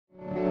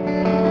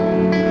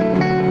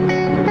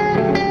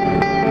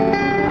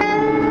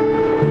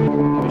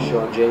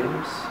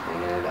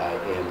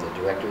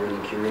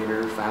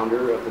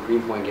founder of the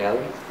Greenpoint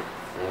Gallery,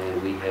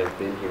 and we have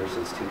been here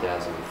since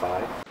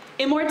 2005.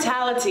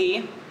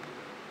 Immortality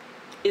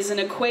is an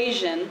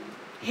equation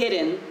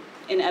hidden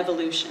in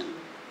evolution.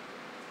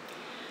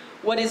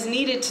 What is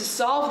needed to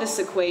solve this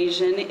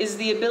equation is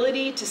the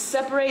ability to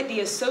separate the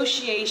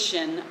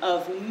association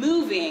of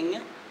moving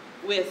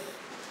with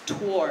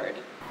toward.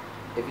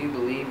 If you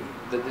believe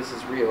that this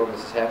is real,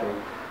 this is happening,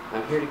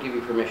 I'm here to give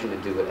you permission to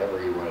do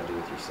whatever you want to do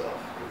with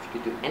yourself. If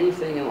you could do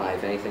anything in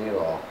life, anything at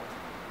all,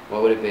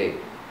 what would it be?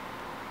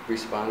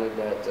 Responded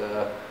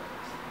that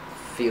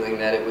feeling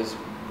that it was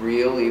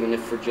real, even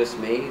if for just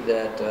me,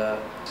 that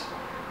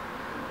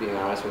being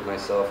honest with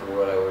myself and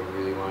what I would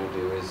really want to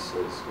do is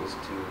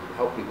to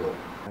help people.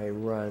 I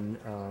run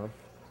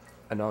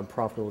a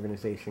nonprofit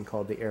organization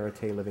called the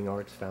Arete Living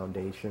Arts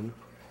Foundation.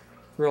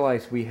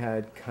 Realized we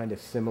had kind of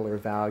similar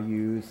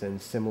values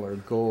and similar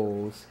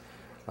goals.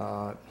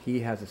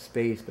 He has a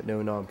space but no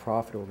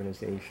nonprofit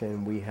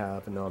organization. We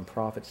have a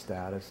nonprofit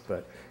status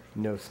but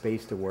no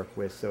space to work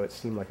with, so it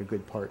seemed like a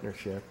good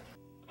partnership.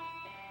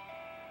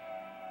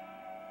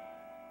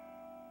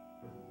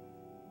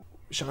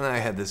 Sean and I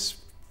had this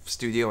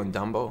studio in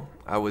Dumbo.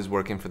 I was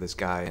working for this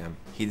guy, and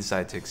he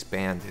decided to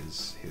expand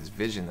his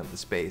vision of the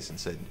space and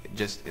said,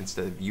 just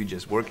instead of you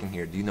just working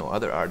here, do you know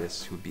other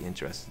artists who would be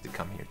interested to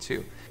come here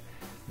too?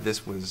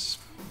 This was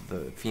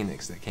the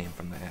phoenix that came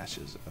from the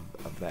ashes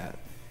of that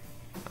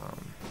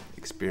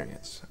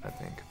experience, I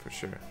think, for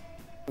sure.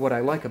 What I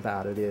like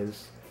about it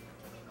is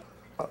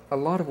a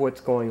lot of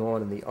what's going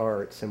on in the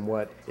arts and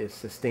what is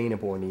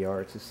sustainable in the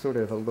arts is sort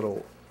of a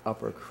little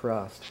upper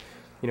crust.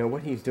 You know,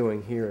 what he's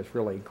doing here is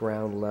really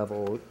ground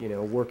level, you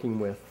know, working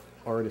with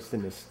artists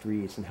in the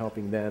streets and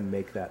helping them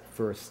make that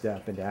first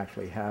step into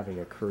actually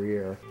having a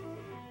career.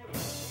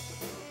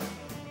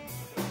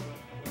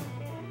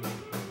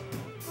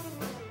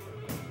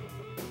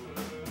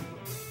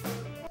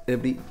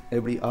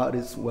 Every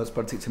artist was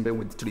participating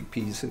with 3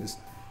 pieces,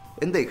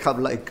 and they have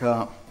like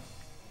at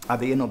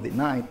the end of the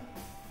night,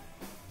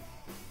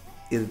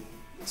 it's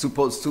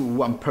supposed to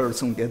one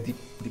person get the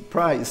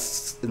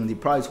prize, and the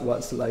prize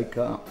was like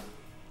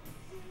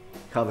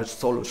have a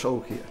solo show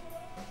here.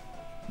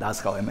 That's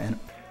how I meant it.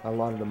 A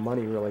lot of the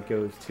money really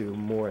goes to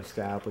more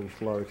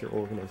established, larger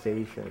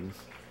organizations,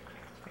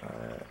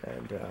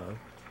 and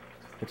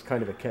it's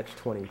kind of a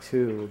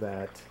catch-22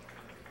 that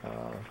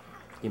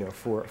you know,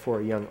 for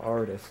a young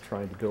artist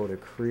trying to build a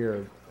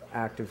career,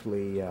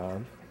 actively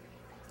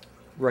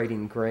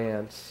writing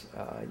grants,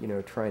 you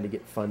know, trying to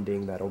get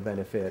funding that'll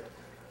benefit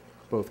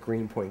both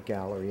Greenpoint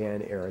Gallery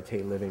and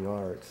Arete Living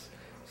Arts.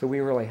 So we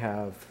really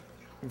have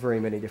very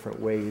many different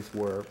ways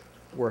we're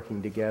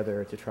working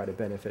together to try to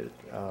benefit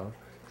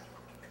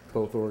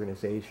both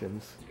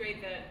organizations. It's great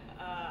that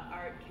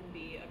art can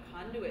be a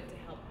conduit to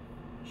help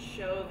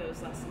show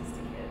those lessons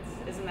to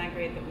kids. Isn't that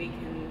great that we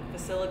can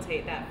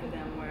facilitate that for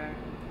them, where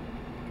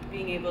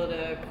being able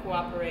to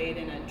cooperate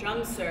in a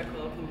drum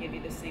circle can give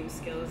you the same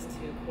skills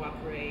to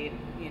cooperate,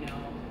 you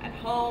know, at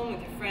home,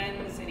 with your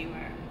friends,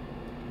 anywhere.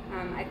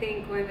 I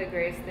think one of the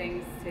greatest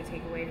things to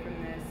take away from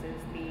this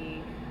is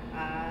the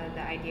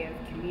idea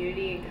of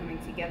community and coming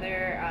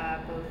together,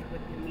 both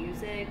with the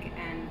music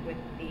and with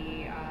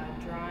the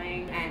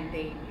drawing. And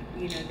they,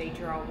 you know, they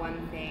draw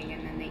one thing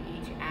and then they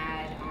each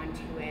add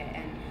onto it,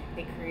 and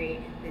they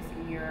create this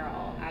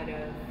mural out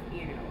of,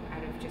 you know,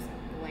 out of just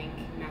blank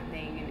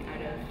nothing, and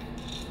out of.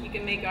 You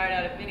can make art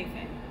out of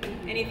anything.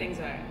 Anything's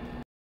art.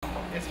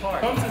 It's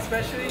hard. Drums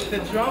especially, the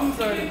drums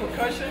or the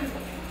percussion,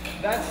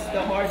 that's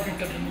the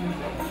heartbeat of the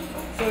music.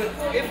 So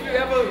if you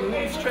ever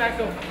lose track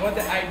of what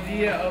the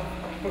idea of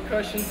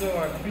percussions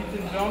or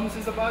beating drums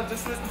is about,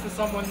 just listen to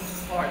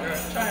someone's heart, or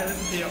try and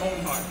listen to your own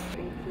heart.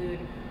 Include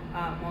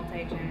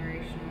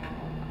multi-generational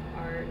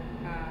art.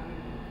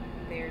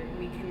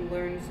 We can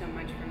learn so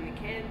much from the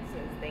kids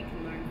as they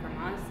can learn from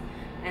us,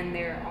 and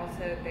they're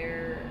also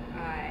their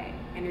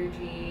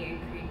energy and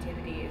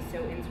creativity is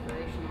so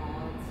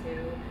inspirational to,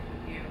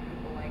 you know,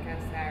 people like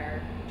us that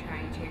are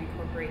trying to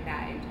incorporate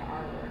that into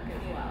our work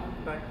as well.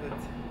 The fact that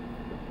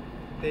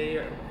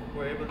they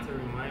were able to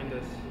remind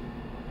us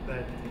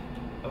that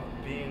of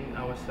being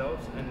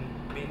ourselves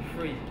and being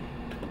free.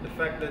 The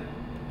fact that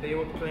they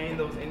were playing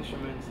those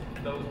instruments,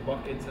 those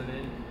buckets,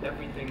 and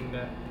everything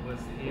that was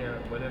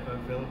here, whatever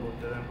available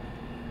to them,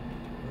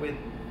 with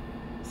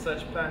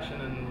such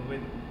passion and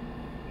with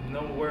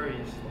no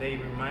worries. They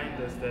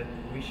remind us that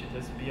we should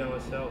just be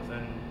ourselves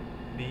and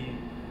be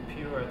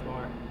pure at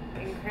heart.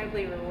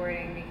 Incredibly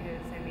rewarding,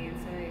 because I mean,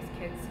 some of these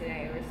kids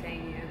today were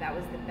saying, you know, that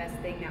was the best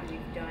thing that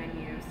we've done,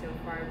 you know, so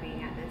far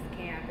being at this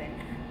camp, and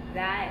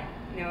that,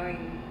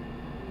 knowing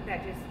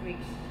that just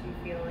makes you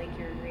feel like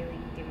you're really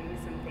doing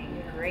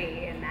something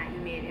great and that you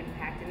made an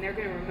impact, and they're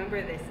going to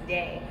remember this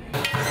day.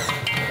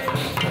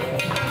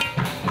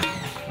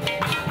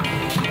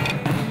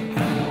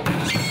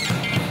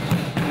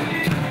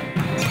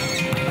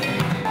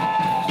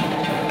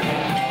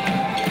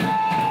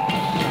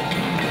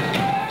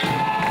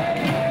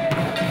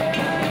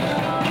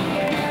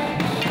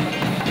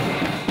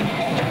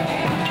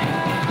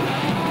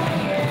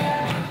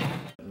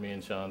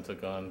 Sean took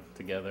took on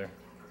together.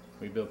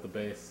 We built the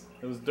base.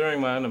 It was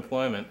during my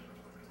unemployment.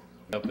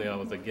 Helping out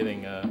with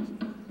getting a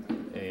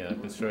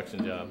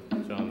construction job,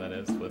 John, that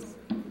is, with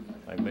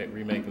like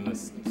remaking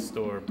this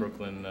store,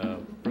 Brooklyn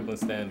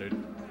Standard,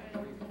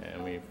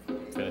 and we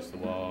finished the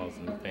walls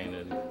and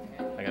painted.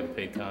 I got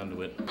paid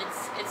conduit.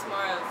 It's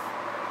more of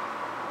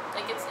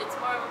like it's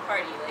more of a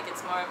party. Like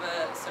it's more of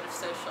a sort of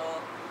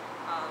social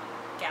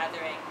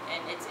gathering,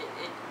 and it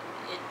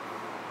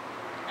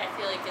I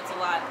feel like it's a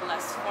lot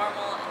less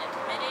formal and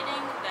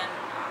intimidating than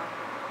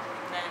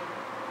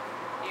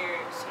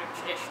your sort of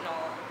traditional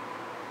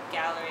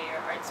gallery or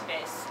art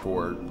space.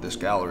 For this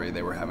gallery,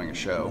 they were having a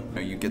show.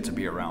 You get to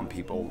be around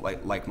people,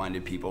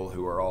 like-minded people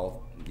who are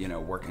all,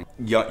 working.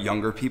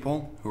 Younger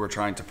people who are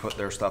trying to put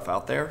their stuff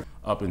out there.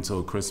 Up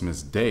until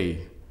Christmas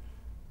Day,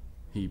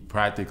 he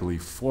practically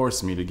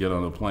forced me to get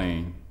on a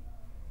plane.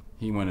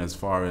 He went as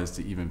far as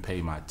to even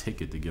pay my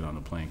ticket to get on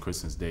the plane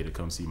Christmas Day to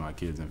come see my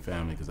kids and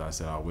family, because I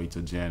said I'll wait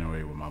till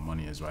January when my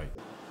money is right.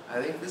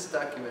 I think this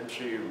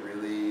documentary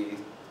really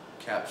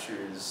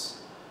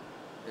captures,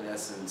 in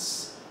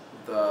essence,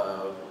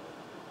 the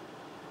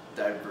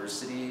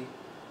diversity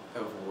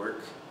of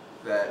work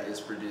that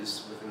is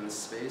produced within this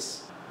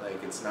space.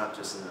 Like, it's not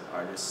just an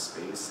artist's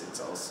space, it's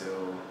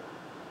also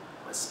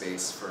a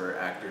space for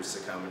actors to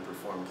come and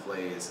perform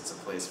plays. It's a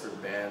place for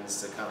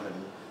bands to come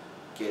and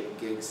get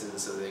gigs in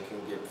so they can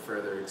get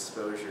further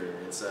exposure.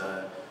 It's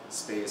a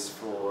space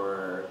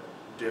for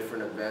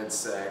different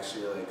events to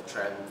actually like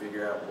try and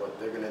figure out what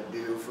they're gonna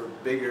do for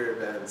bigger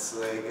events.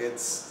 Like,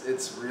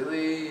 it's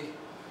really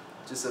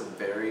just a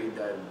very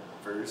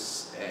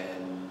diverse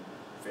and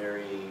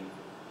very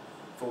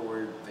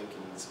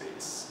forward-thinking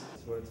space.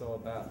 That's what it's all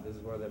about. This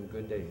is one of them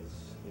good days,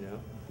 you know?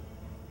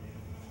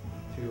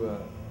 To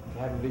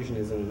have a vision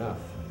isn't enough,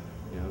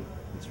 you know?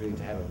 It's really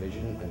to have a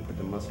vision and put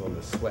the muscle and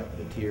the sweat,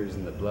 the tears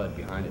and the blood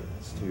behind it.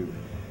 It's to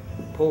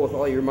pull with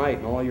all your might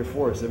and all your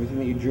force, everything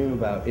that you dream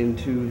about,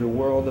 into the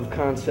world of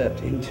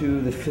concept,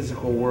 into the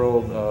physical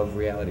world of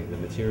reality, the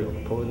material,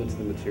 pull it into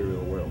the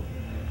material world.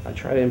 I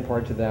try to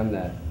impart to them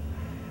that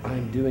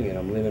I'm doing it,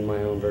 I'm living my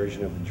own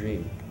version of the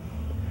dream.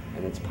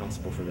 And it's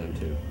possible for them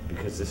too,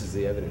 because this is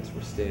the evidence.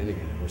 We're standing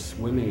in it, we're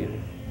swimming in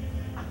it.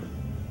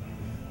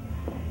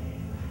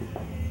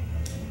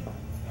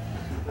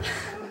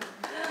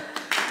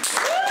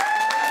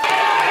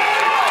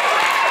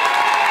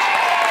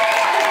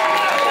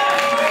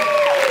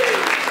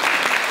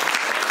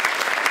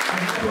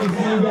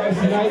 You guys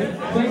tonight.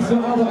 Thanks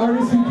to all the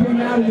artists who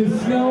came out in the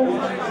snow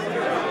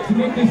to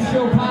make this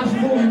show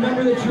possible.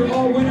 Remember that you're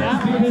all winners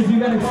because you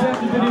got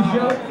accepted to this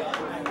show.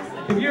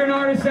 If you're an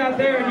artist out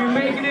there and you're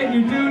making it,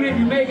 you're doing it,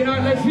 you're making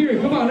art, let's hear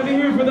it. Come on, let me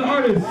hear it for the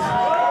artists.